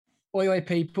Oi, oi,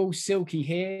 people. Silky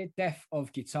here, Death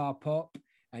of Guitar Pop,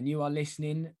 and you are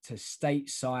listening to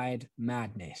Stateside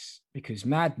Madness, because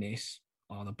madness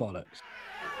are the bollocks.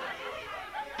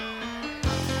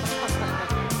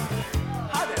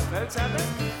 Hi there, folks out there.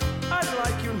 I'd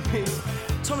like you and me,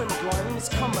 Tommy McGuire in this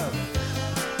combo.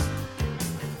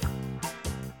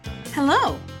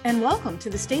 Hello, and welcome to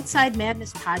the Stateside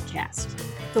Madness podcast,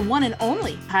 the one and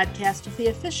only podcast of the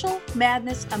official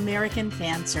Madness American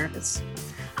fan service.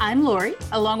 I'm Lori,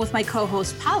 along with my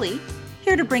co-host Polly,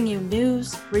 here to bring you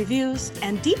news, reviews,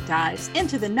 and deep dives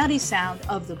into the nutty sound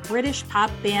of the British pop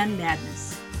band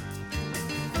Madness.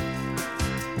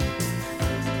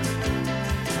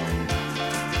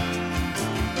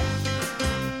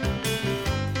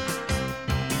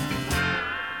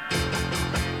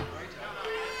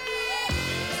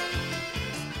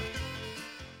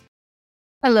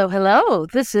 Hello, hello.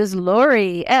 This is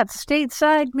Lori at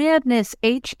Stateside Madness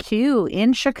HQ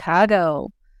in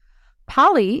Chicago.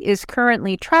 Polly is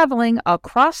currently traveling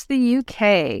across the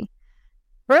UK.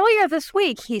 Earlier this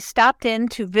week, he stopped in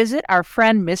to visit our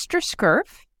friend Mr.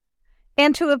 Scurf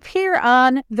and to appear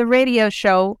on the radio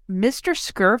show Mr.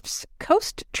 Scurf's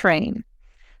Koast Train.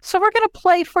 So we're going to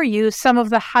play for you some of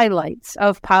the highlights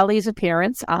of Polly's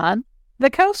appearance on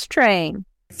the Koast Train.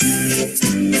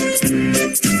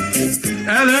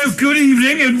 Hello, good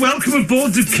evening, and welcome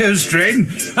aboard the Koast Train.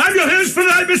 I'm your host for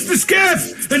tonight, Mr.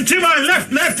 Scurf, and to my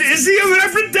left is the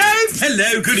Reverend Dave.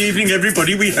 Hello, good evening,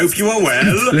 everybody. We hope you are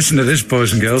well. Listen to this,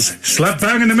 boys and girls. Slap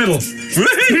bang in the middle.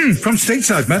 From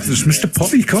Stateside Madness, Mr.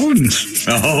 Bobby Collins.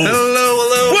 Oh. Hello,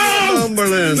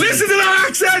 Northumbrian. Listen to that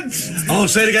accent. Oh,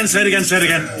 say it again. Say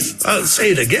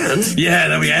it again? Yeah,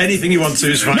 there we go. Anything you want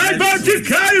to is fine. My boat to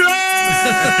Cairo.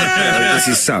 This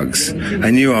is Suggs,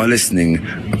 and you are listening,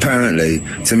 apparently,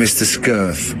 to Mr.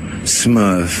 Scurf,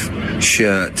 Smurf,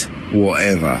 Shirt,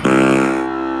 whatever.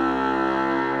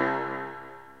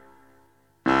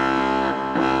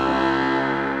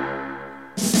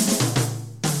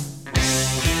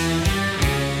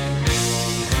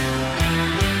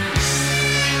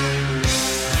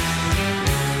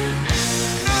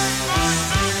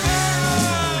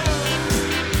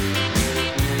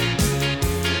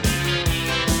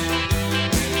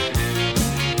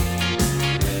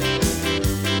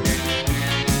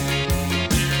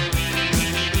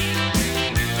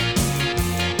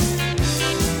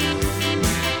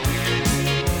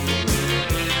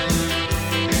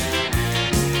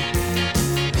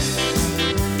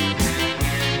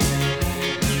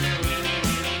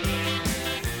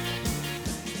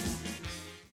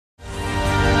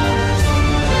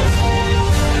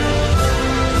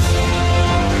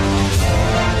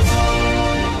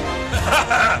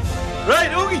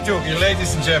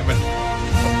 Ladies and gentlemen,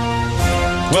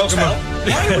 welcome.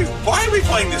 Why are we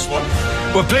playing this one?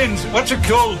 We're playing, what's it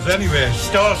called anyway?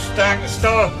 Star Spangled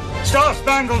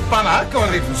Banner. I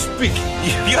can't even speak.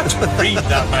 You had to read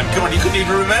that, man. Come on, you couldn't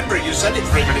even remember it. You said it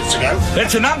 3 minutes ago.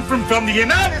 It's an anthem from the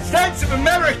United States of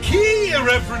America,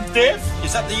 Reverend Dave.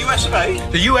 Is that the US of A?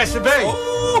 The US of A.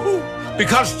 Oh.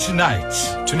 Because tonight,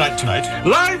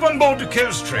 live on board the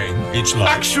Koast Train, it's live.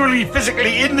 Actually,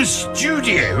 physically in the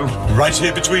studio, right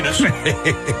here between us,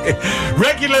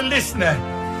 regular listener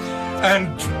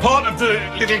and part of the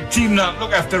little team that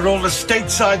look after all the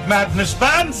Stateside Madness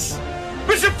bands,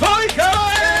 Mr. Polly Collins!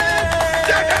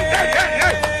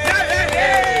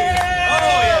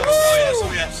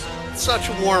 Oh yes. Such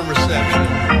a warm reception.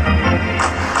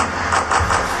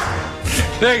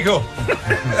 There you go.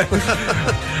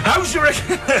 How's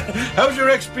your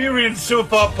experience so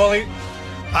far, Polly?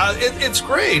 It's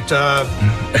great.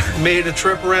 Made a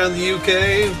trip around the UK,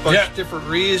 a bunch of different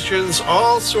regions,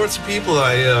 all sorts of people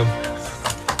I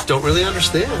don't really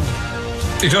understand.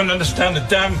 You don't understand a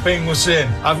damn thing we're saying.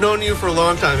 I've known you for a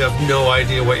long time. I have no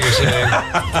idea what you're saying.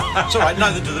 It's all right.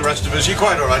 Neither do the rest of us. You're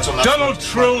quite all right on that. Donald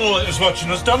Troll is watching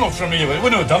us. Donald from here.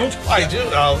 We know Donald. I do.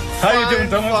 How you doing,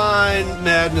 Donald? Fine.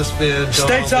 Madness fan.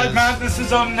 Stateside Madness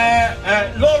is on there.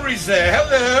 Laurie's there.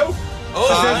 Hello.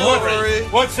 Lori.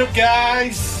 What's up,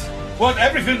 guys?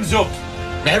 Everything's up.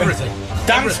 Everything.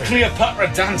 Dance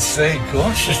Cleopatra dance. There you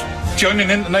go. She's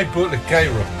joining in tonight, boat to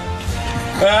Cairo.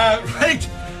 Right.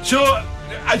 So.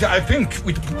 I think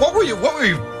what were you?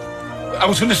 I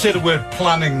was going to say the word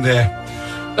planning there.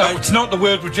 It's not the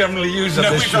word we generally use on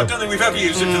this show. I don't think we've ever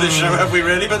used it for this show, have we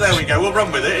really? But there we go. We'll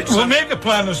run with it. We'll make a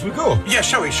plan as we go. Yeah,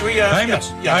 shall we? I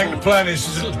think the plan is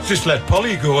just let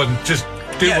Polly go and just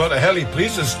do what the hell he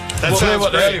pleases. Say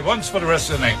what the hell he wants for the rest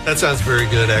of the night. That sounds very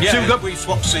good, actually. Yeah, we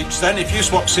swap seats then. If you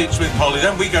swap seats with Polly,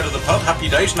 then we go to the pub. Happy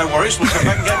days, no worries. We'll come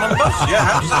back and get him on the bus. Yeah,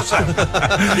 how does that sound?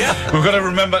 Yeah. We've got to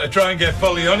remember to try and get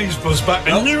Polly on his bus back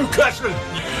to Newcastle.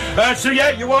 So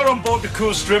yeah, you are on board the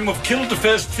Koast Stream. We've killed the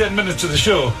first 10 minutes of the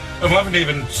show, and we haven't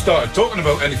even started talking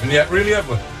about anything yet, really, have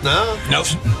we? No.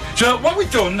 So what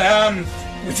we've done,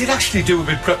 we did actually do a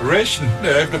bit of preparation.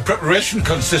 The preparation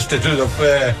consisted of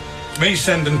me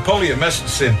sending Polly a message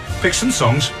saying, pick some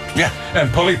songs. Yeah.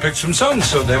 And Polly picked some songs,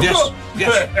 so there we go.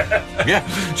 Yes. Yeah.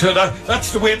 So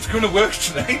that's the way it's going to work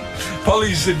tonight.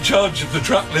 Polly's in charge of the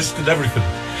track list and everything.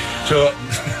 So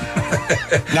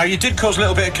now you did cause a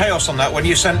little bit of chaos on that when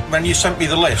you sent me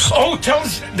the list. Oh, tell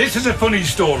us. This is a funny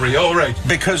story. All right.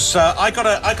 Because I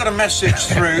got a message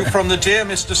through from the dear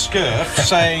Mr. Scurf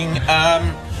saying,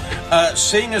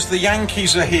 seeing as the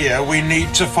Yankees are here, we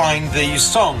need to find these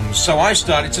songs. So I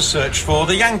started to search for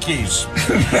the Yankees.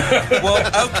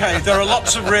 Well, okay, there are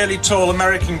lots of really tall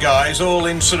American guys, all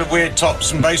in sort of weird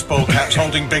tops and baseball caps,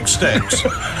 holding big sticks,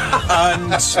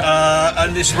 and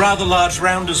this rather large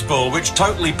rounders ball, which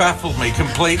totally baffled me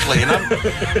completely. And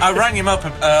I rang him up.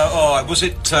 Was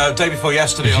it day before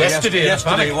yesterday?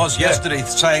 Yesterday it was. Yesterday,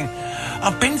 saying,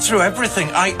 I've been through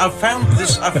everything. I've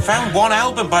found one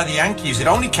album by the Yankees. It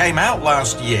only came out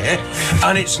last year,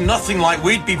 and it's nothing like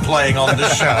we'd be playing on the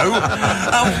show.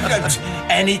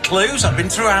 Any clues? I've been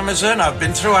through Amazon. I've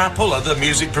been through Apple. Other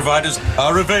music providers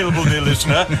are available, dear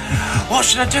listener. What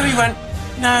should I do? He went,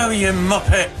 no, you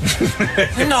muppet.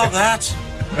 Not that.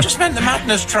 Just meant the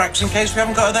Madness tracks in case we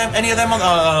haven't got any of them on.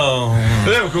 Oh.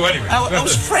 There we go, anyway. I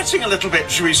was fretting a little bit,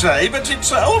 shall we say, but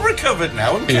it's all recovered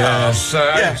now. Yes,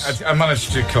 yes. I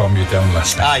managed to calm you down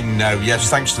last night. I know, yes,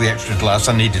 thanks to the extra glass.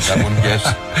 I needed that one,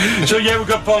 yes. So, yeah, we've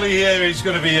got Polly here. He's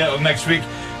going to be here next week.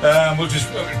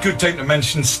 Good time to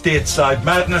mention Stateside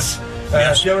Madness.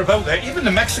 You're about there. Even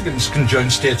the Mexicans can join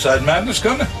Stateside Madness,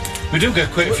 can't they? We do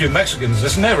get quite a few Mexicans,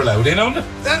 listen, they're allowed in, aren't they?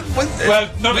 Well,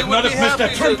 not if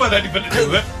Mr. Trump had anything to do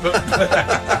with it, but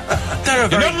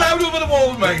you're not allowed over the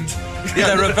wall, mind.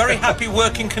 Yeah, they're a very happy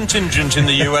working contingent in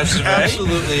the US of A.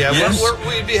 Absolutely, yeah. Yes.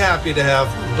 We'd be happy to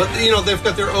have them. But, they've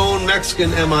got their own Mexican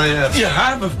MIF. You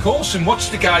have, of course, and what's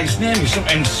the guy's name? He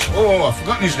sometimes, I've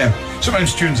forgotten his name.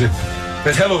 Sometimes tunes it.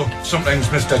 But hello, sometimes,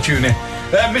 Mr. Tune.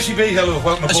 Missy B, hello,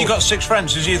 welcome aboard. Has he got 6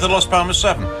 friends? Is he the Los Palmas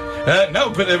 7? No,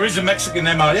 but there is a Mexican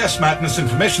MIS, Madness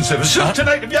Information Service. So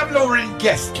tonight, if you haven't already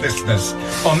guessed, listeners,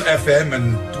 on FM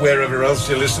and wherever else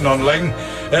you listen online,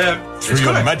 through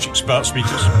your magic smart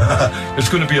speakers, there's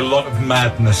going to be a lot of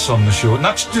madness on the show. And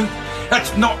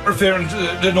that's not referring to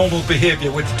the normal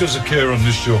behaviour which does occur on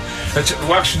this show.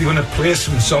 We're actually going to play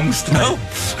some songs tonight.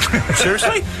 No?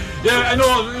 Seriously? Yeah, I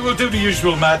know, we'll do the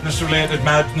usual madness-related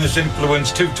madness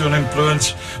influence, two-tone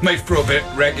influence, might throw a bit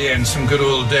reggae and some good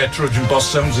old Trojan boss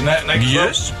sounds and that.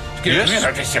 Yes. Yes.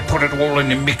 I just put it all in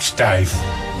the mix, Dave.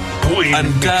 We're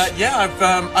going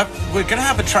to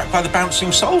have a track by the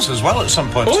Bouncing Souls as well at some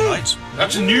point tonight.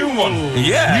 That's a new one.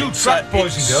 Yeah. New track,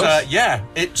 boys and girls.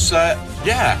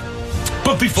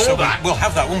 But before that, we'll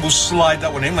have that one. We'll slide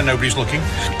that one in when nobody's looking.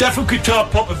 Defo Guitar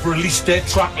Pop have released their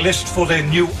track list for their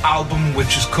new album,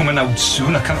 which is coming out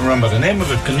soon. I can't remember the name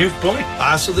of it. Can you, Polly?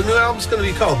 So the new album's going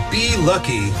to be called Be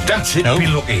Lucky. That's it. Nope. Be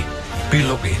Lucky. Be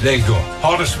Lucky. There you go.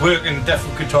 Hardest working Defo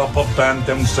Guitar Pop band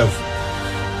down south.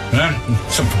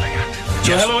 Something like that.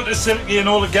 So hello to Silky and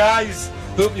all the guys.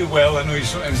 Hope you're well. I know you're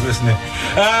sometimes listening.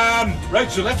 Right,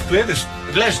 so let's play this.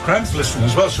 Les Cramp's listening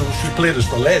as well, so we should play this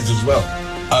for Les as well.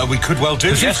 We could well do.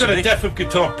 He's got a Defo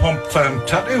Guitar Pump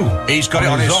tattoo. He's got it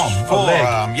on his arm,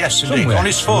 forearm. Yes, indeed. Somewhere. On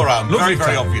his forearm. Lovely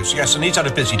Very obvious. Yes, and he's had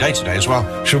a busy day today as well.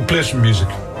 Should we play some music?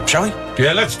 Shall we?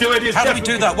 Yeah, let's do it. How do we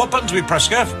do that? What button do we press,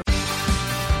 Scurf?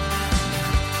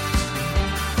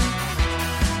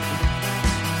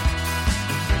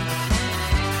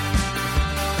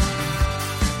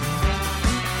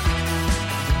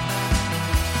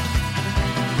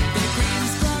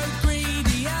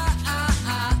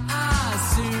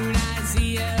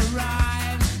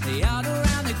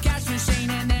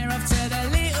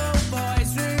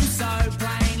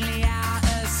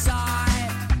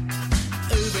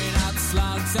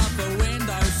 Slugs up the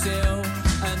windowsill,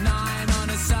 and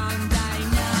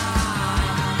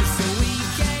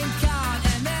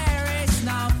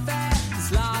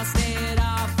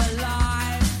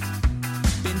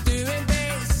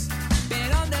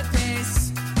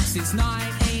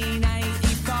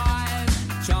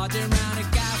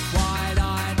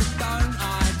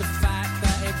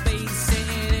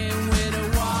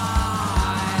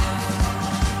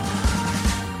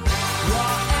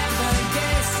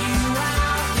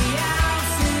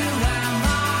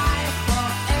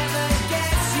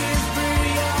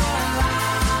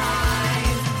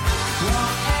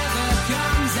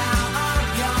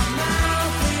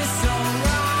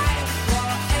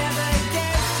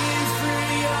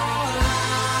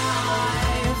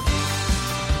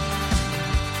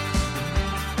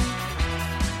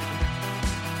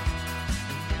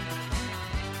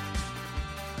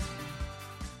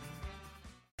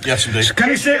Yes, indeed. Can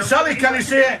you say, Sally, can you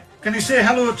say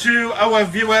hello to our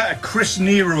viewer, Chris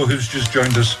Nero, who's just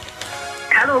joined us?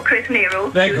 Hello, Chris Nero,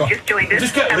 who's just joined us.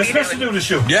 Just get listeners to do the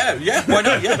show. Yeah, why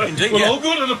not? Yeah, indeed. We'll all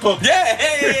go to the pub. Yeah,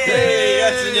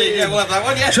 yes, indeed. Yeah, we'll have that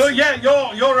one, yes. So, yeah,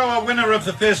 you're our winner of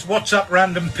the first WhatsApp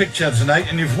random picture tonight,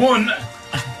 and you've won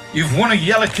a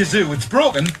yellow kazoo. It's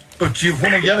broken, but you've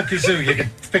won a yellow kazoo. You can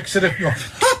fix it if you want.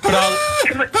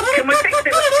 Can we fix it?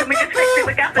 Can we just fix it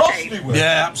with gaffer tape?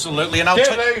 Yeah, absolutely. And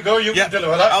there you go. You can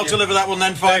deliver that. I'll deliver that one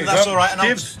then. Fine, that's all right. And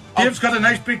Dave's got a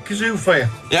nice big kazoo for you.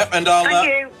 Yep, and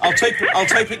I'll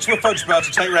tape it to a photograph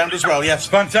to take round as well. Yes,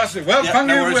 fantastic. Well, thank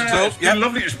you. It's been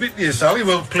lovely to speak to you, Sally.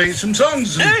 We'll play some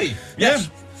songs. Hey, yes,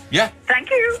 yeah. Thank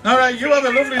you. All right, you have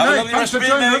a lovely night. Thanks for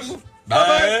joining us.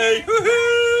 Bye.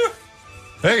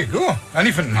 There you go.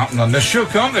 Anything can happen on this show,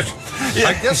 can't it? Yeah.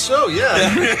 I guess so,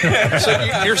 yeah. So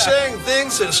you're saying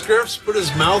things that Scurf's put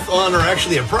his mouth on are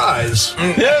actually a prize.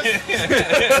 Yes.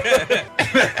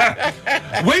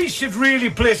 We should really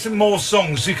play some more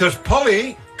songs because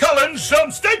Polly Collins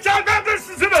from Stateside Madness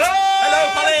is in the house.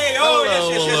 Hello, Polly. Oh,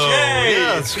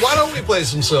 yes. Why don't we play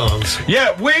some songs?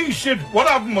 Yeah, we should. What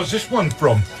album was this one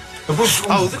from?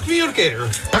 The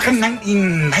Communicator. Back in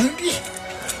 1990?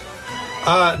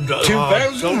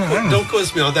 2000? Don't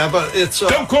quiz me on that, but it's...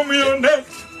 don't quote me on that!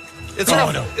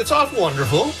 It's off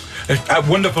Wonderful. A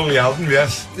wonderful album,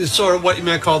 yes. It's sort of what you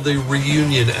might call the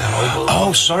reunion album.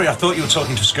 Oh, sorry, I thought you were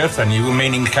talking to Scurf then. You were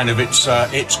meaning kind of it's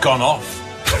gone off.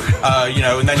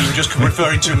 And then you were just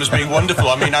referring to him as being wonderful.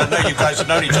 I mean, I know you guys have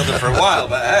known each other for a while,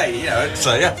 but hey, it's,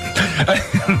 yeah.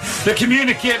 The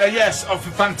Communicator, yes, of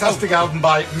a fantastic album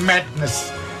by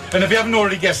Madness. And if you haven't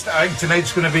already guessed, I think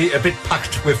tonight's going to be a bit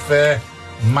packed with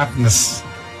madness.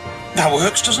 That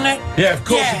works, doesn't it? Yeah, of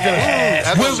course it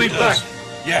does. We'll be back.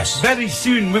 Yes. Very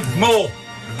soon with more.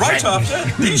 Right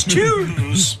after these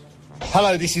tunes.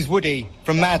 Hello, this is Woody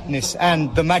from Madness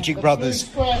and the Magic Brothers.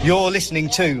 You're listening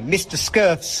to Mr.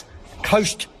 Scurf's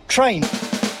Coast Train.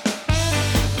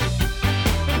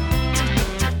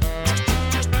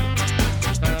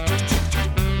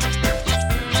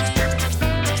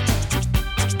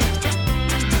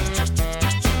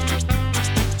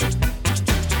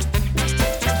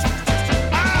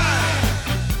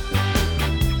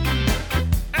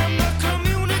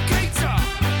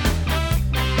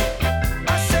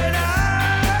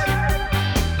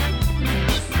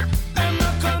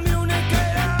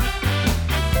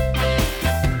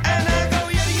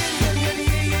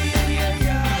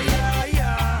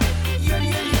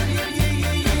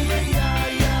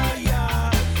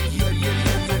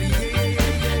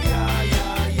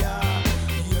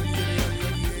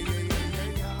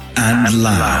 And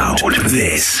loud.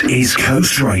 This is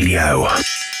Koast Radio.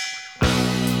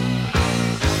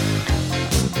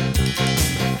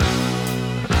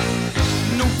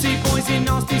 Naughty boys in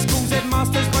nasty schools,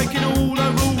 headmasters breaking all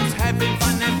the rules, having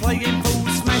fun and playing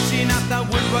fools, smashing up the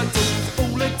woodwork tools.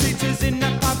 All the teachers in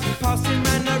the pub, passing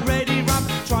round a ready rub,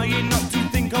 trying not to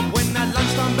think of when the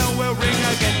lunchtime bell will ring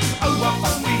again. Oh, what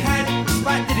fun we had,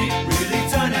 but did it really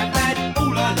turn out bad?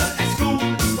 All I learnt at school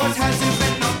was how to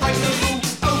bend, not break the rule.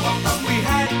 Oh, what fun we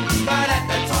had, but at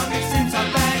the time it seemed so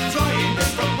bad, trying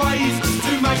different ways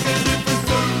to make a difference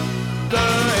too. The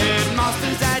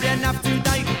headmasters had enough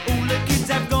today, all the kids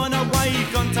have gone away,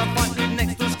 gone to fight with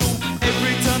next to school.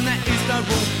 Every term that is the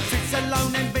rule, sits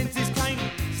alone and bends his cane,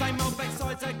 same old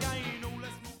backsides again.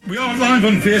 We are live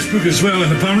on Facebook as well,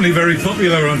 and apparently very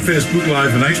popular on Facebook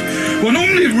Live tonight. We're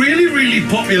normally really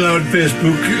popular on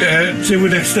Facebook to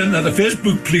an extent that the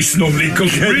Facebook police normally come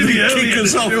really early. Kick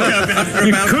us off after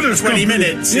about 20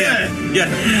 minutes. Yeah.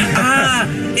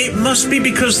 It must be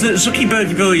because the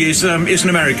Zuckerberg boy is an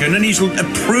American and he's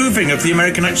approving of the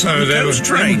American accent of the Coast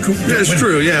Train. That's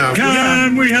true, yeah.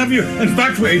 Can we have you? In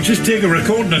fact, we just take a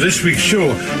recording of this week's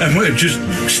show and we'll just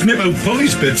snip out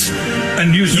Polly's bits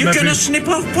and use them. You're going to snip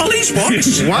off Polly's what?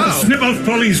 Wow. Snip off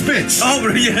Polly's bits. Oh,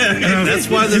 yeah. That's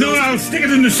why I'll stick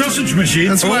it in the sausage machine.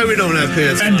 That's why we don't have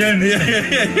pants. And then,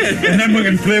 and then we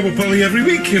can play with Polly every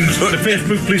week, and the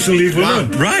Facebook police will leave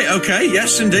alone. Right, okay,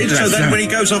 yes, indeed. So then when he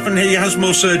goes off and he has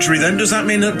more surgery, then does that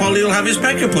mean that Polly will have his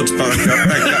pecker put back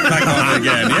on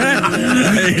again,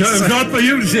 yeah? God for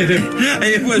you to say it.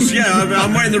 It was,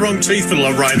 I'm wearing the wrong teeth for a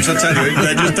lot of rhymes, I tell you.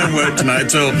 They just don't work tonight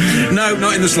at all. No,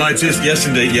 not in the slightest. Yes,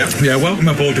 indeed, yeah. Yeah, welcome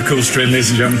aboard the Koast Train,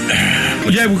 ladies and gentlemen.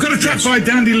 Yeah, we've got a track by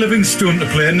Dandy Livngstone to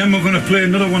play, and then we're going to play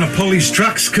another one of Polly's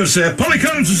tracks, because Polly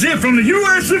Collins is here from the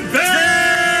US of A!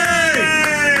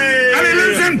 And he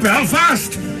lives in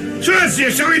Belfast! So that's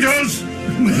yes, so he does!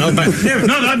 Not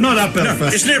that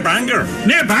Belfast. It's near Bangor.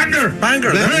 Near Bangor.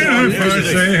 Bangor.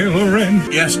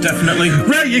 Yes, definitely.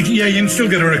 Right, you can still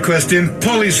get a request in.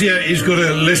 Polly's here. He's got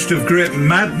a list of great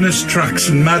madness tracks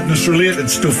and madness-related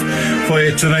stuff for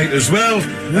you tonight as well.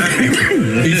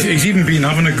 He's even been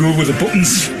having a go with the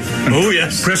buttons. Oh,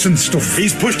 yes. Pressing stuff.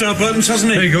 He's pushed our buttons,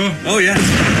 hasn't he? There you go. Oh, yes.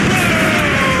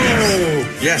 Whoa!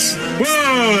 Yes.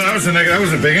 Whoa, that was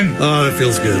a big one. Oh, that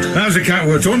feels good. That was a cat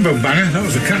we were talking about banger. That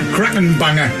was a cracking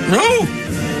banger. Oh!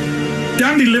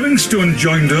 Dandy Livngstone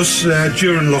joined us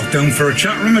during lockdown for a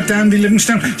chat. Remember Dandy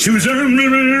Livngstone? She was a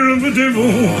mirror of the devil.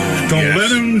 Don't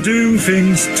let him do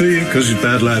things to you. Because he's a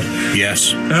bad lad.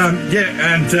 Yes.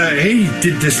 He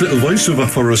did this little voiceover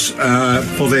for us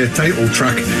for their title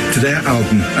track to their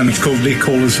album. And it's called They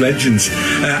Call Us Legends.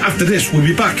 After this, we'll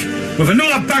be back with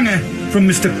another banger from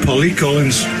Mr. Polly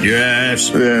Collins.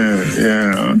 Yes.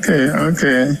 Yeah,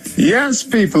 okay. Yes,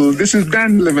 people, this is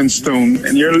Dan Livingstone,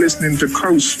 and you're listening to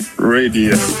Koast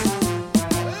Radio.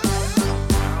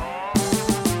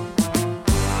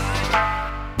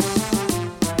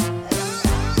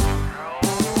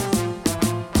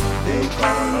 They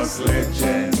call us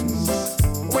legends.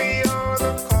 We are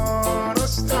the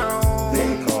cornerstone.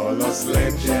 They call us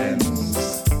legends.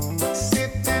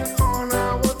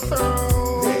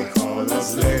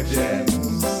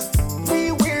 Legends.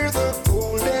 We wear the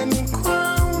golden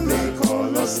crown. They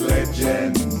call us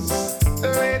legends.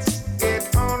 Let's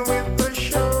get on with the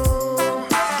show.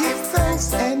 Give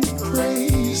thanks and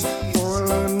praise for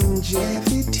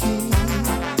longevity.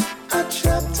 A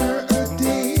chapter a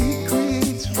day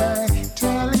creates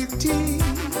vitality.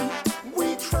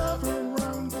 We travel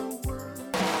around the world.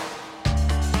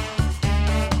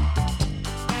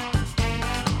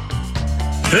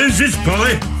 Who's this,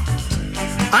 Polly?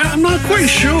 I'm not quite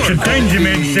sure. Some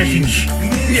Benjamin sessions.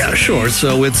 Yeah, sure.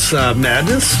 So it's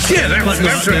Madness? Yeah,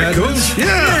 that's really cool.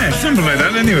 Yeah, something like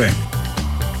that anyway.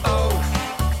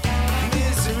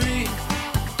 Misery,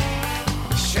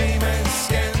 shame and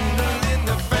scandal in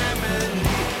the family.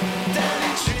 Down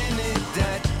in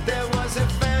Trinidad, there was a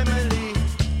family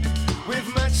with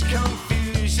much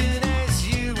confusion, as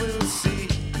you will see.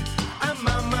 A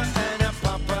mama and a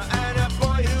papa and a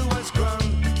boy who was grown.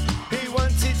 He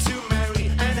wanted to marry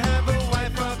and have a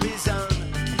wife of his own.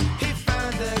 He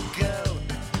found a girl,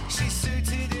 she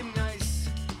suited him nice.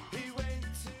 He went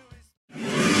to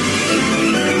his...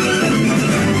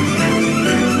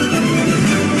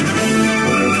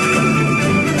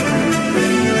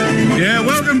 Yeah,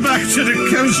 welcome back to the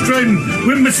Coast Train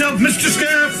with myself, Mr.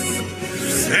 Scurf.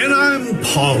 And I'm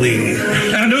Polly.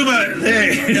 And over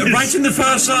there. Right in the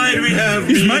far side we have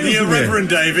He's the Irreverend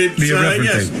David. The Irreverend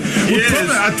David. Well,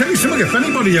 probably, I'll tell you something, if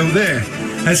anybody out there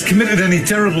has committed any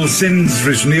terrible sins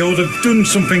recently, or they've done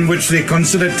something which they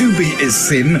consider to be a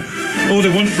sin, or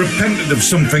they want repented of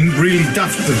something really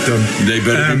daft they've done, They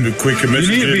better be quick and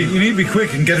you need to be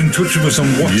quick and get in touch with us on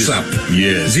WhatsApp.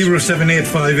 Yes.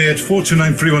 07858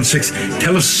 429 316.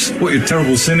 Tell us what your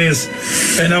terrible sin is.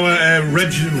 And our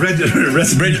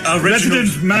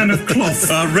resident man of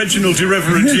cloth. Reginald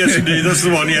Irreverend, yes indeed, that's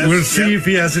the one, yes. We'll see if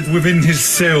he has it within his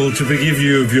soul to forgive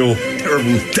you of your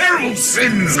terrible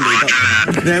sins.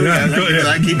 There we go. Thank you for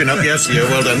that. Keeping up, yes. Yeah,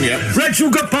 well done, yeah. Right, so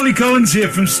we've got Polly Collins here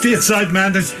from Stateside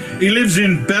Madness. He lives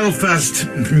in Belfast,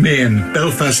 Maine.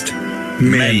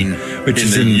 Which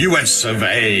is the in US of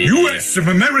A. US of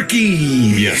America.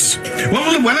 Yes.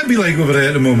 What will it be like over there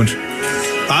at the moment?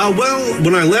 Well,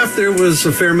 when I left, there was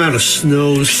a fair amount of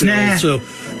snow. So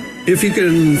if you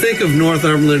can think of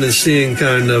Northumbrian as seeing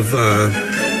kind of,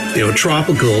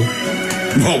 tropical.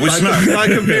 Well, with snow. By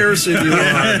comparison, you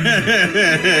are.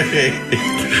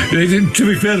 To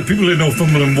be fair, the people in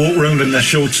Northumberland walk around in their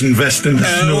shorts and vest in the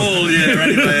snow.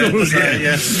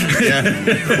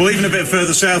 Yeah. Well, even a bit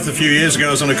further south, a few years ago,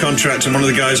 I was on a contract, and one of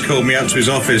the guys called me out to his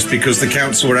office because the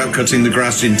council were out cutting the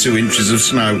grass in 2 inches of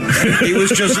snow.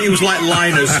 It was like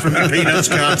Linus from the Peanuts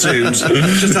cartoons.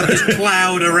 Just had this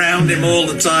cloud around him all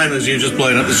the time as you just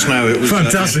blowing up the snow. It was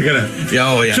fantastic, isn't it?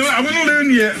 Oh yeah. So I want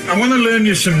to learn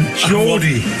you some Geordie.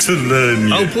 To learn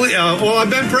you. Oh, please. Well, I've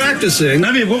been practicing.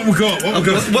 I mean, what we got?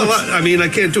 Well, I mean, I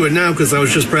can't do it now because I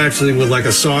was just practicing with like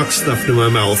a sock stuffed in my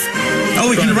mouth. Oh,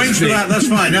 we can arrange for that. That's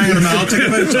fine. Hang on a minute. I'll take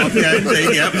a photo off. Yeah,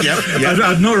 indeed. Yep.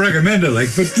 I'd not recommend it, but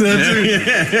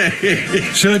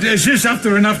so is this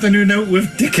after an afternoon out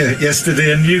with Dicker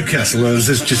yesterday in Newcastle, or is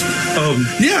this just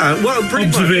pretty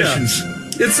observations? Much, yeah.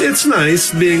 It's nice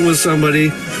being with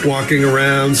somebody, walking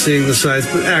around, seeing the sights,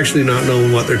 but actually not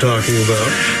knowing what they're talking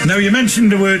about. Now, you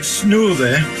mentioned the word snow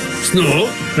there. Snow?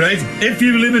 Right. If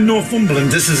you live in Northumberland,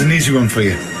 this is an easy one for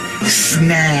you.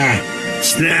 Snare.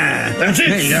 Snare. That's it.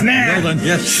 Yeah, Snare. well done.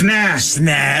 Yes. Snare.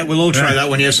 Snare. We'll all try that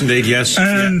one. Yes, indeed. Yes.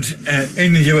 And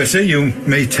in the USA, you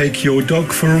may take your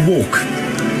dog for a walk.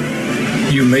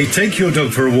 You may take your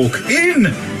dog for a walk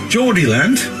in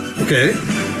Geordieland. Okay.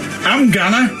 I'm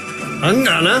gonna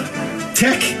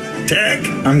take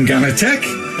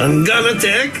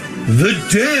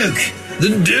the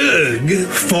dog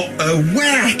for a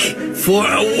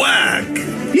whack.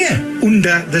 Yeah,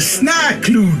 under the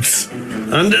snowclouds.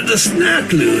 Under the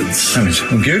snowclouds.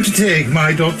 I'm going to take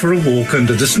my dog for a walk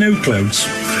under the snow clouds.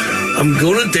 I'm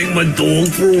going to take my dog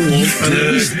for a walk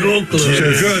under the snow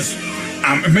clouds.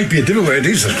 It might be a different word.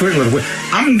 These are quite a lot of words.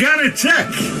 I'm gonna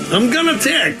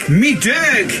take me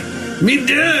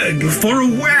dog for a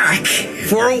whack.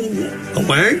 For a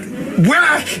whack?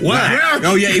 Whack.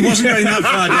 Oh, yeah, he wasn't going that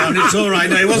far down. It's all right.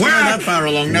 No, he wasn't going that far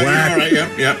along. No, you're all right.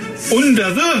 Yeah.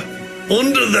 Under the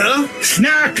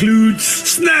snowclouds.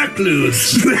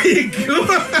 There you go.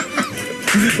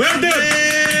 Well done.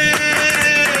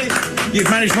 You've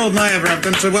managed more than I ever have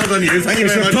done, so well done you. Thank you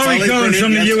very much. Polly Collins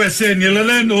from the USA, and you'll have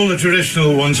learned all the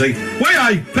traditional ones like, why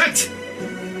I pet.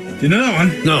 Do you know that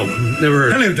one? No, never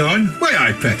heard. Hello, Don. Why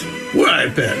I pet. Why I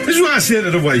pet. This is what I say to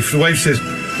the wife. The wife says,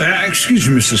 excuse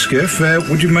me, Mr. Scurf,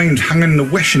 would you mind hanging the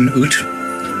washing out?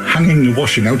 Hanging the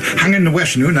washing out? Hanging the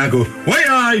washing out, and I go, why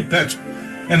I pet.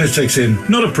 And it's like saying,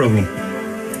 not a problem.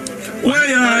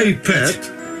 Why I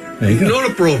pet. There you go. Not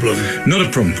a problem. Not a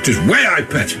problem. Just why I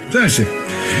pet. That's it.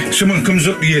 Someone comes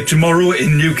up to you tomorrow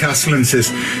in Newcastle and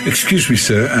says, excuse me,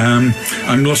 sir,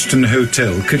 I'm lost in the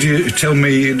hotel. Could you tell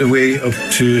me the way up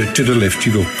to the lift?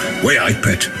 You go, why I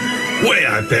pet. Why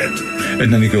I pet.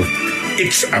 And then you go,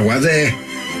 it's our there.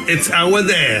 It's our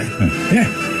there. Yeah.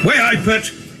 Why I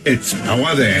pet. It's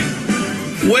our there.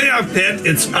 Why I pet.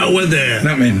 It's our there.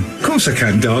 That mean, of course I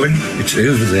can, darling. It's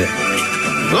over there.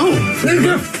 Oh, there you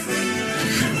go.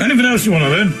 Anything else you want to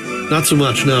learn? Not so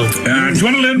much, no. Do you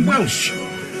want to learn Welsh?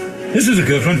 This is a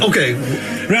good one. Okay.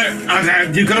 Right,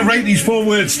 you've got to write these 4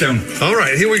 words down. All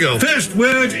right, here we go. First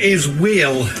word is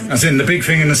whale, as in the big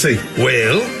thing in the sea.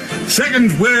 Whale.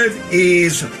 Second word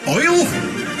is oil.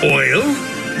 Oil.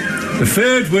 The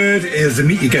third word is the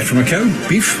meat you get from a cow,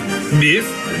 beef. Beef.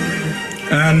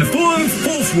 And the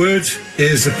fourth word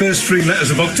is the first 3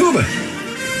 letters of October.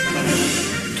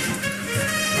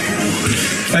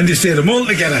 And you say them all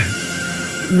together.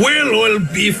 Whale oil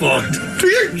beef oct.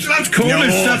 That's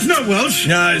Cornish. No. That's not Welsh.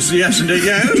 No, it's, yes, indeed.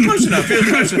 Yeah, it was close enough.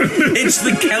 It's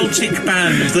the Celtic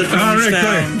band that runs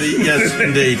down. Yes,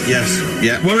 indeed. Yes.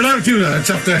 Yeah. Well, we're allowed to do that. It's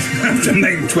after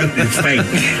 9:20. It's fine.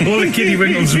 All the kiddie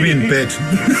wrinkles will be in bed.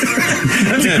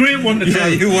 That's a great one to tell.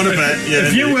 Yeah, you want to bet. Yeah,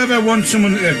 if you ever want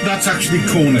someone, that's actually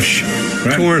Cornish.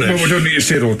 Right? Cornish. But we don't need to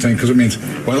say it all the time because it means,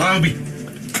 well, I'll be.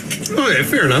 Oh, yeah,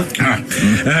 fair enough.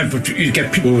 But you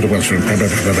get people with the Welsh, all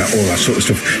that sort of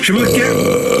stuff. She will get.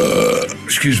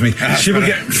 Excuse me. She will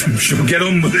get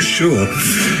on with the show.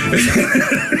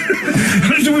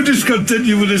 So we'll just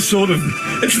continue with this sort of.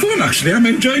 It's fun, actually. I'm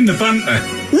enjoying the banter.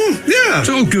 Yeah. It's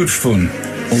all good fun.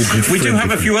 We do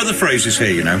have a few other phrases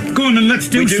here, you know. Go on and let's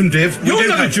do some, Dave. You're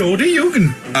not a Geordie, you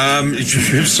can...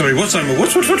 sorry, what?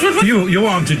 You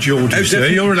aren't a Geordie, sir.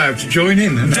 You're allowed to join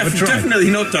in and have a try. Definitely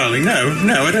not, darling. No,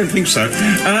 I don't think so.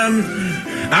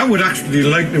 I would actually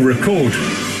like to record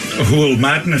a whole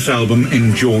Madness album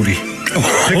in Geordie.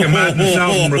 Pick a Madness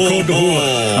album, record the whole...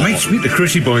 I might speak to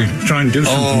Chrissy Boy, try and do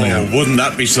something there. Wouldn't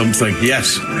that be something?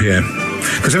 Yes. Yeah.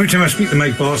 Because every time I speak to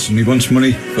Mike Barson, he wants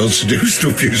money to do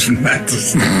stuff using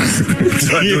Madness.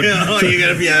 So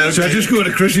I just go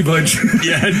to Chrissy Boy.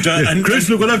 And Chris,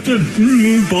 look what I've done.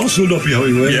 Barson will not be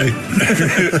happy with me.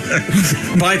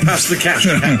 Bypass the cash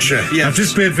catcher. Yeah. I've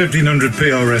just paid 1,500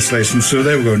 PRS license, so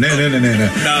there we go. No. No, there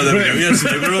we go. Yes,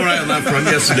 we're all right on that front.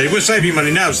 Yes, indeed. We're saving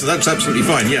money now, so that's absolutely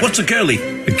fine. Yeah. What's a girly?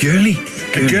 A girly?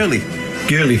 A girly.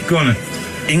 Girly. Go on.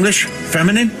 English?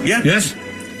 Feminine? Yeah. Yes.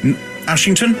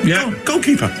 Ashington? Yeah.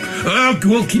 Goalkeeper. Oh,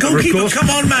 goalkeeper, of course. Come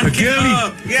on, man. A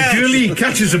girly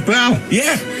catches a ball.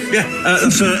 Yeah.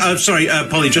 Sorry,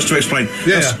 Polly, just to explain.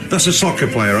 That's a soccer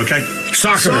player, okay?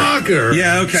 Soccer.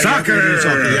 Yeah, okay. Soccer.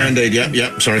 Yeah, indeed.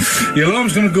 Yeah, sorry. The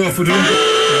alarm's going to go off. We're doing...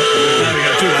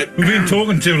 We've been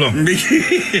talking too long.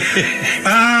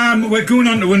 We're going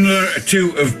on to another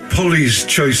 2 of Polly's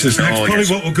choices next. Polly,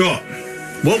 what we got?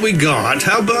 What we got?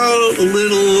 How about a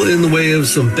little in the way of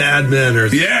some bad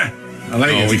manners? Yeah. I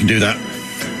like it. We can do that.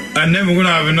 And then we're going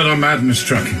to have another Madness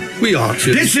track. We ought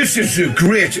to. This is a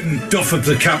great duff of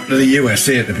the capital of the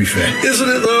USA, to be fair. Isn't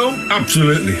it, though?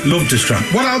 Absolutely. Love this track.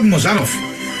 What album was that off?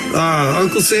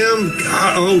 Uncle Sam.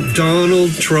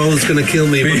 Donald Trump's going to kill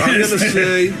me. But I'm going to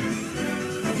say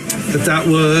that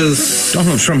was...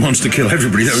 Donald Trump wants to kill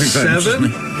everybody.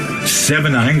 7?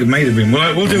 7, I think it might have been.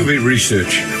 We'll do a bit of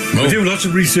research. We'll do lots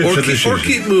of research for this. Or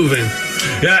keep moving.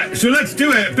 Yeah, so let's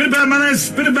do it. Bit of madness,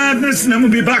 bit of madness, and then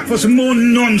we'll be back for some more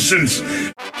nonsense.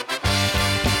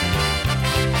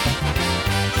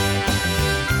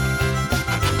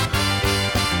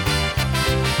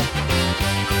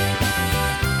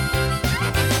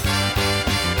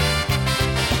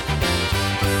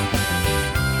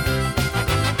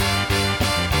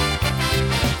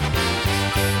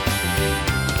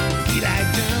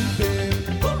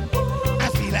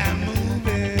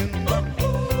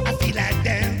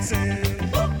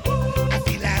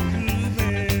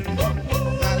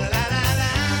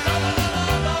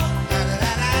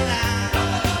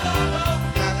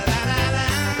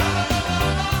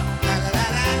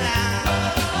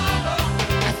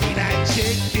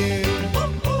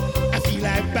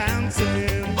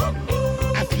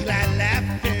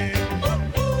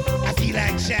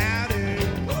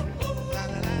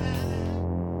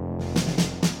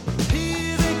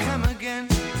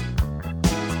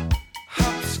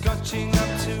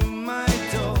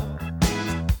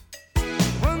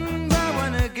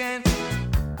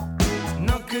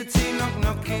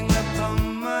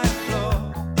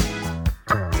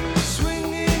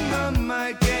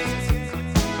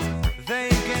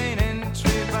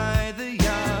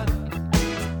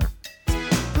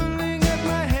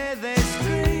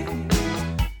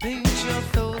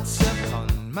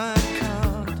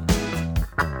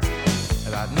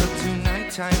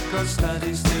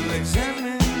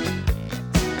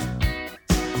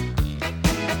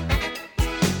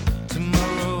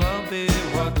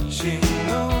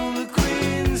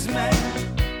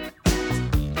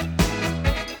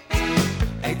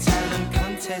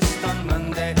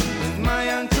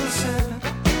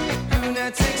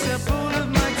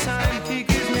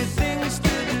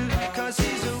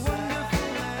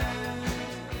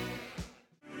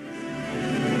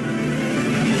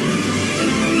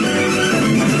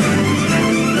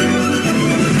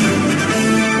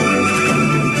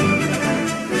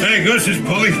 This is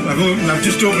Polly. I've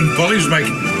just opened Polly's mic.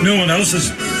 No one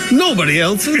else's. Nobody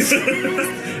else's?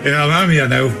 Yeah, I'm here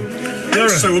now. And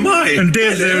so am I. And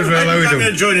Dave's there as well. I'm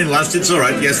going to join in last. It's all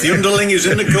right. Yes, the underling is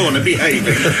in the corner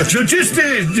behaving. So just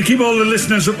to keep all the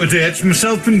listeners up to date,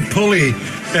 myself and Polly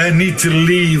need to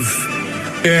leave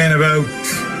in about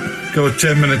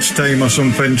 10 minutes time or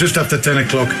something, just after 10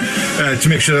 o'clock, to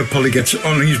make sure that Polly gets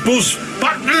on his bus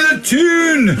back to the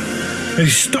tune.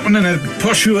 He's stopping in a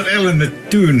posh hotel in the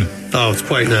Dune. Oh, it's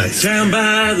quite nice. Down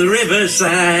by the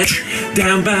riverside,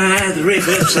 down by the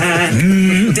riverside,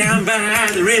 down by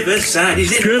the riverside.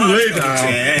 He's in the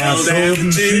hotel down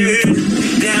the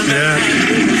Dune, down by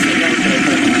the riverside.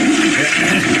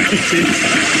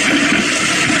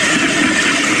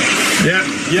 Yeah.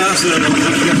 Yeah, so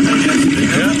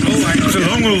it's a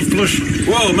long old flush.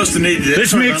 Whoa, must have needed it.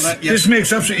 This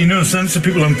makes absolutely no sense to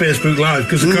people on Facebook Live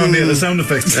because they can't hear the sound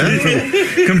effects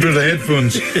come through the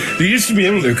headphones. They used to be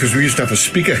able to because we used to have a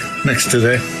speaker next to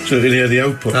there so they could hear the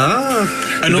output.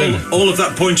 And all of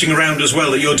that pointing around as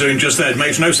well that you're doing just there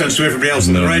makes no sense to everybody else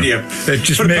on the radio. It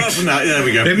just but apart from that, there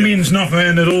we go. It means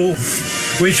nothing at all.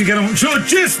 We should get on. So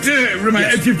just remember,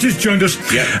 if you've just joined us,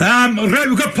 right,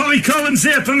 we've got Polly Collins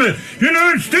here from the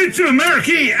United States of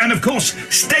America, and of course,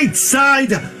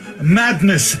 Stateside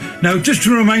Madness. Now, just a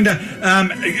reminder,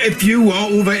 if you are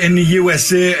over in the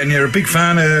USA and you're a big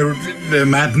fan of the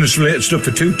madness-related stuff,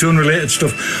 the two-tone-related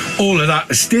stuff, all of that,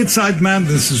 Stateside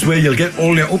Madness is where you'll get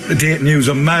all your up-to-date news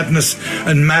on madness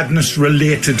and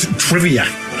madness-related trivia.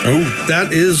 Oh,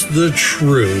 that is the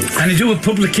truth. And you do a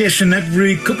publication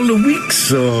every couple of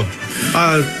weeks, or?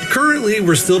 Currently,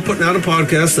 we're still putting out a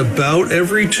podcast about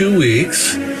every 2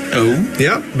 weeks. Oh?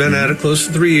 Yeah, been at it close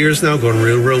to 3 years now, going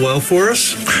real well for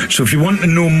us. So if you want to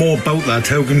know more about that,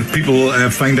 how can people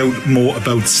find out more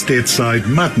about Stateside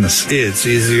Madness? It's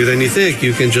easier than you think.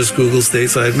 You can just Google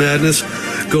Stateside Madness.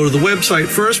 Go to the website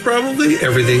first, probably.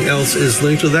 Everything else is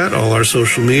linked to that, all our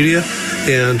social media,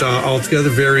 and altogether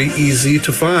very easy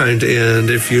to find. And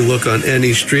if you look on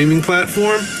any streaming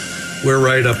platform, we're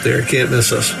right up there. Can't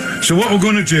miss us. So what we're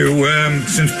going to do,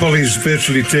 since Polly's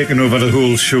virtually taken over the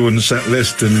whole show and set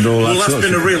list and all that. Well, that's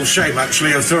been a real shame,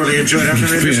 actually. I've thoroughly enjoyed having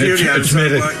her in the studio.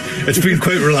 It's been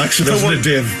quite relaxing, hasn't it,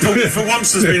 Dave? For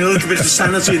once, there's been a little bit of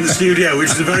sanity in the studio, which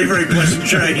is a very, very pleasant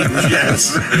change,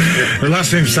 yes. The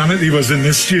last time sanity was in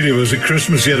this studio was at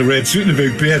Christmas. He had a red suit and a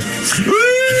big beard.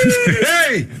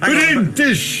 Hey, put in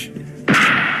dish.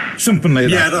 something like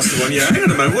that. Yeah, that's the one. Yeah, hang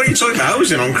on a moment. What are you talking about? I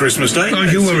was in on Christmas Day. Oh,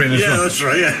 you were in as well. Yeah, that's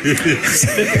right.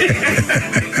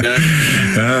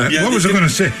 Yeah. What was I going to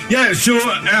say? Yeah. So,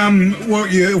 what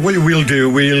we'll do,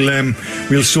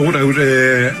 we'll sort out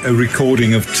a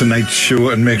recording of tonight's show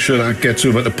and make sure that gets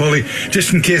over to Polly,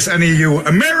 just in case any of you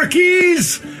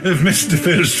Americans have missed the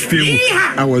first few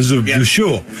hours of the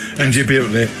show, and you'll be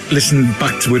able to listen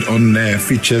back to it on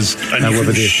features. And you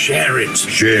can share it.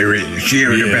 Share it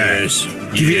Yes.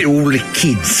 about. Give it to all the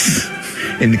kids.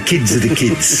 And the kids of the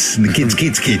kids. And the kids.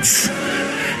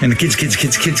 And the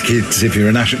kids, if you're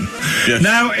an Ashen. Yes.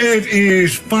 Now it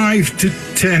is 5 to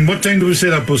 10. What time do we say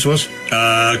that bus was?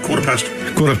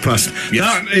 1:15. 1:15. Yes.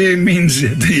 That means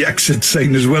the exit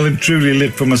sign is well and truly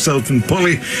lit for myself and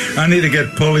Polly. I need to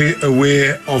get Polly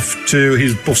away off to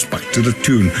his bus back to the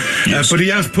tune. Yes. But he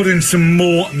has put in some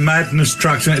more madness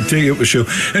tracks in to take you up the show.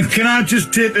 And can I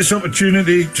just take this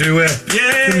opportunity to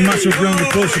give a massive round of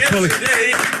applause for Polly?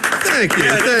 Thank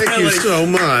you so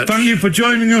much. Thank you for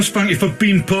joining us. Thank you for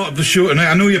being part of the show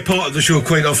tonight. I know you're part of the show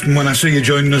quite often when I see you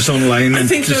joining us online. I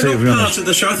think they're not part of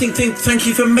the show. I think thank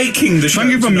you for making the show.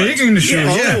 Thank you for making the show.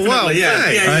 Yeah. Oh, wow.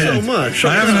 Thanks so much.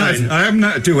 I haven't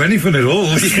had to do anything at all.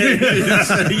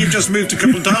 You've just moved a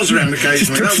couple of dials around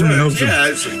occasionally.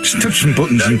 Just touch some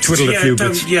buttons and twiddle a few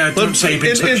bits. Don't say you've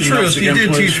been touching those again, you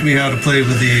did teach me how to play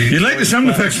with the... You like the sound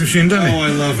effects machine, don't you? Oh, I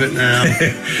love it now.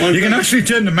 You can actually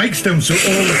turn the mics down so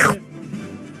all...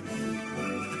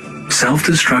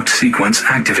 Self-destruct sequence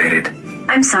activated.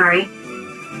 I'm sorry.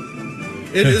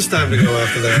 It is time to go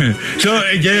after that. So,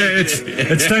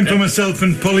 it's time for myself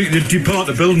and Polly to depart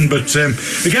the building. But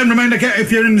again, remember, if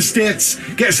you're in the States,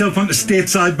 get yourself onto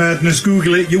Stateside Madness.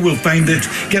 Google it. You will find it.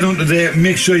 Get onto there.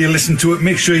 Make sure you listen to it.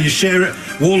 Make sure you share it.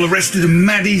 All the rest of the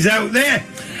maddies out there.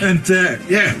 And,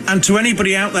 And to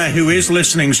anybody out there who is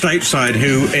listening stateside,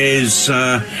 who is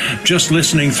just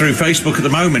listening through Facebook at the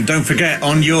moment, don't forget,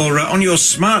 on your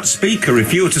smart speaker,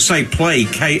 if you were to say play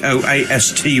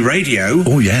KOAST radio...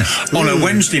 Oh, yes. On a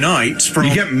Wednesday night from...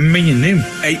 You get me and him.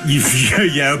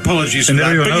 Yeah, apologies for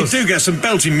that. But else. You do get some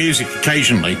belting music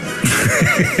occasionally.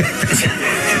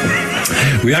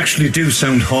 We actually do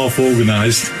sound half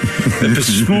organised. A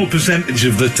small percentage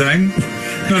of the time.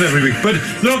 Not every week. But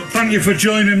look, thank you for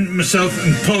joining myself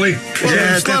and Polly. Well,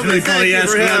 yes, definitely, Polly.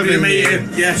 Yes, glad to meet you.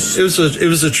 Yes. It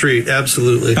was a treat,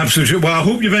 absolutely. Absolutely. Well, I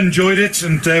hope you've enjoyed it,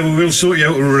 and we will sort you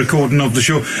out a recording of the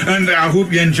show. And I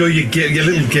hope you enjoy your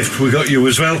little gift we got you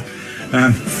as well.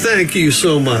 Thank you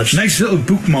so much. Nice little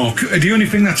bookmark. The only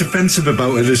thing that's offensive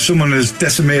about it is someone has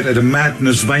decimated a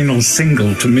Madness vinyl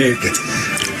single to make it.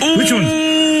 Ooh. Which one?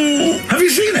 Have you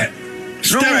seen it?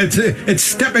 It's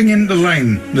Stepping in the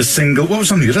Line, the single. What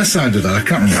was on the other side of that? I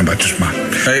can't remember. Just man.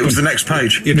 It was the next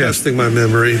page. You're testing my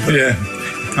memory. But... Yeah.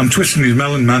 I'm twisting his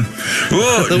melon, man.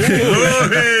 All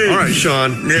right,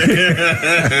 Sean.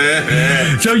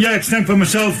 So, it's time for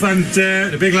myself and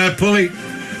the big lad Polly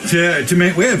to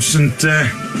make waves and,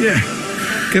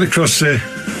 get across the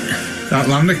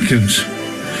Atlantic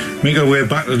and make our way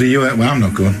back to the US. Well, I'm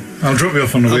not going. I'll drop you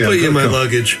off on the way. I'll put you in my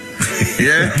luggage.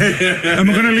 Yeah. And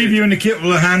we're going to leave you in the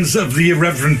capable hands of the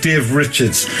Reverend Dave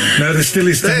Richards. Now, there still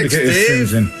is time to get his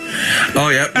things in. Oh,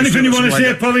 yeah. Anything you want to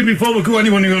say, Polly, before we go?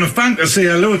 Anyone you want to thank or say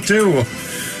hello to?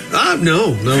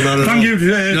 No, not at all. Thank you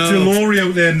to Laurie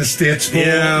out there in the States for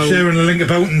sharing the link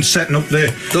about and setting up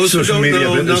the social media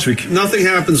bit this week. Nothing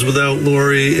happens without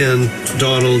Laurie and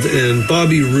Donald and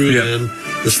Bobby Rubin,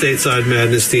 the Stateside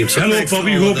Madness team. So hello,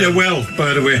 Bobby. Hope you're well,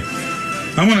 by the way.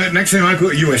 Next time I go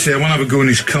to USA, I want to have a go in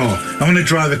his car. I want to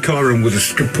drive the car around with the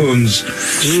scapoons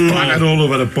splattered all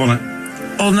over the bonnet.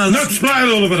 Oh, no. Not splattered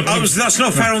all over the bonnet. That's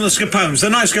not fair on the scapones. They're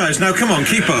nice guys. Now, come on,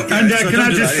 keep up. And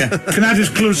can I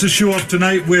just close the show off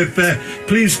tonight with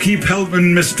please keep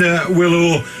helping Mr.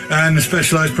 Willow and the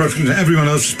Specialised Productions and everyone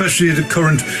else, especially the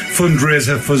current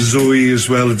fundraiser for Zoe as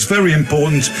well. It's very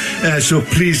important. So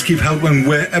please keep helping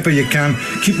wherever you can.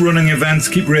 Keep running events,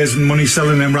 keep raising money,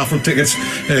 selling them raffle tickets,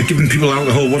 giving people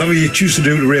alcohol, whatever you choose to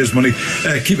do to raise money,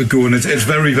 keep it going. It's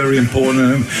very, very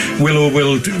important. Willow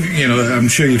will, I'm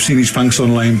sure you've seen his thanks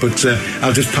online, but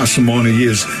I'll just pass them on. He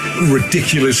is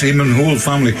ridiculous, him and the whole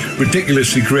family,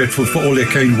 ridiculously grateful for all your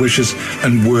kind wishes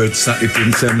and words that you've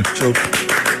been sending. So,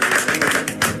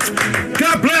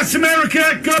 God bless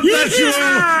America. God bless you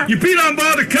all. You've been on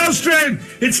board the Koast train.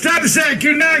 It's time to say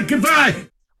good night, goodbye.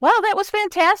 Well, that was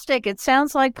fantastic. It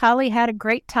sounds like Polly had a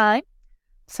great time.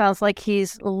 Sounds like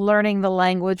he's learning the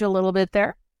language a little bit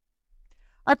there.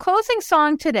 Our closing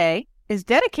song today is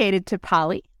dedicated to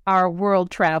Polly, our world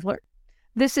traveler.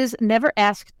 This is Never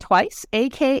Ask Twice,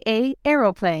 a.k.a.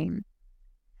 Aeroplane.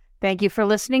 Thank you for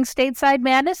listening, Stateside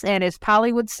Madness, and as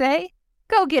Polly would say,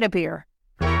 go get a beer.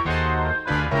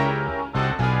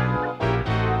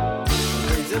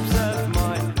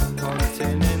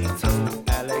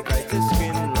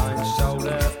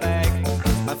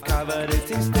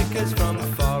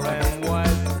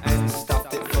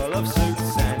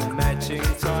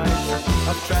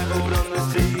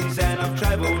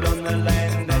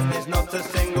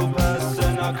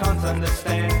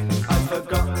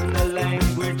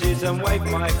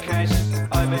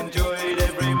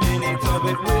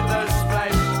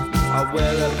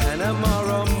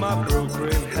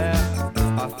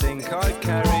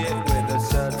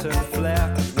 certain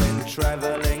flair. When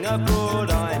travelling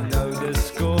abroad, I know the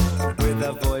score with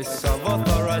a voice of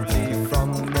authority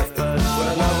from the first.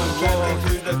 When I was travelling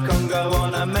through the Congo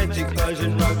on a magic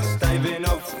Persian rug, staving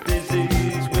off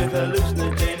disease with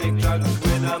hallucinogenic drugs,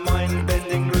 with a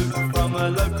mind-bending route from a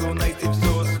local native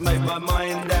source, made my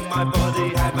mind and my body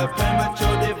have a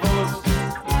premature divorce.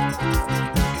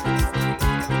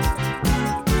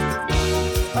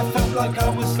 I felt like I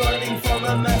was sliding from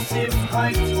a massive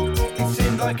height. It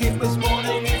seemed like it was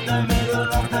morning in the middle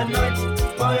of the night.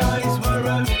 My eyes were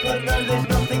open, no, there's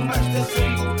nothing much to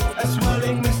see. A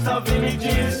swirling mist of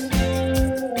images.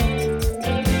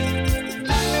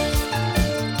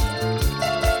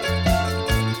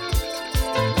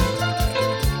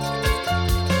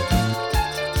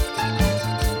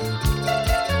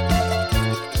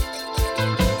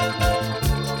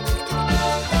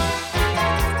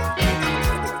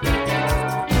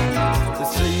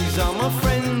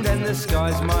 The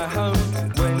sky's my home.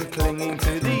 When clinging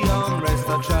to the armrest,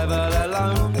 I travel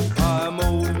alone. I'm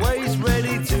always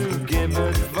ready to give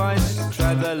advice.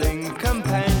 Travelling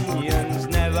companions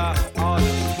never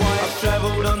ask why. I've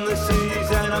travelled on the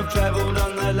seas and I've travelled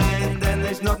on the land, and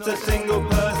there's not a single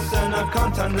person I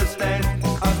can't understand.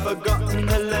 I've forgotten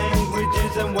the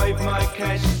languages and waved my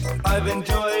cash. I've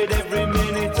enjoyed every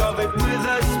minute of it with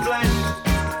a splash.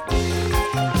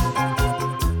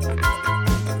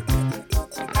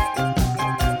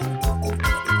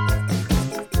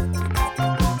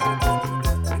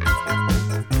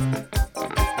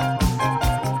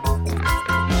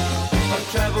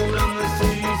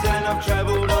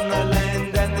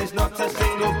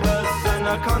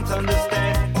 I can't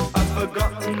understand. I've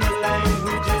forgotten the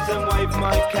languages and waved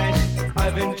my cash.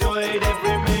 I've enjoyed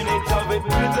every minute of it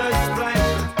with a splash.